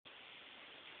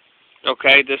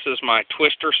Okay, this is my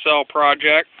twister cell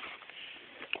project.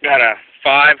 Got a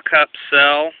 5-cup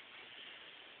cell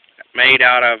made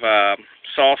out of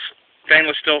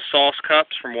stainless steel sauce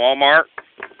cups from Walmart.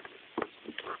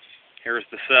 Here's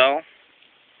the cell.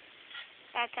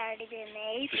 That's already been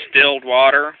made. Distilled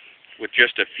water with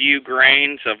just a few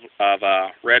grains of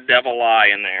Red Devil Lye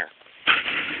in there.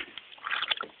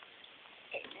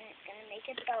 It's gonna make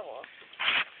it bubble.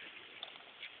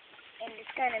 And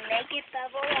it's gonna make it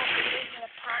bubble after using a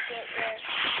pocket with.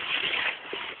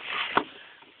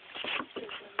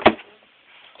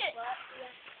 What?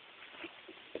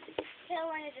 Yeah. I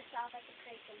wanted to solve at the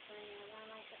creek and for you. I'm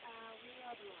like, we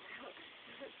know tomorrow.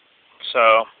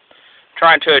 So,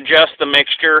 trying to adjust the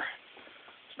mixture.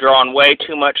 Drawing way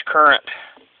too much current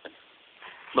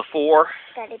before.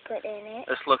 That he put in it.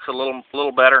 This looks a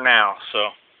little better now.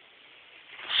 So,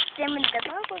 Then with the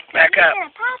bubbles, back up. Gonna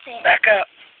pop it. Back up.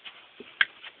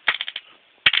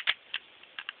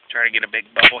 Try to get a big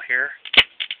bubble here.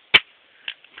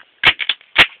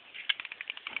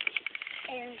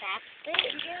 And that's the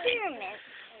experiment.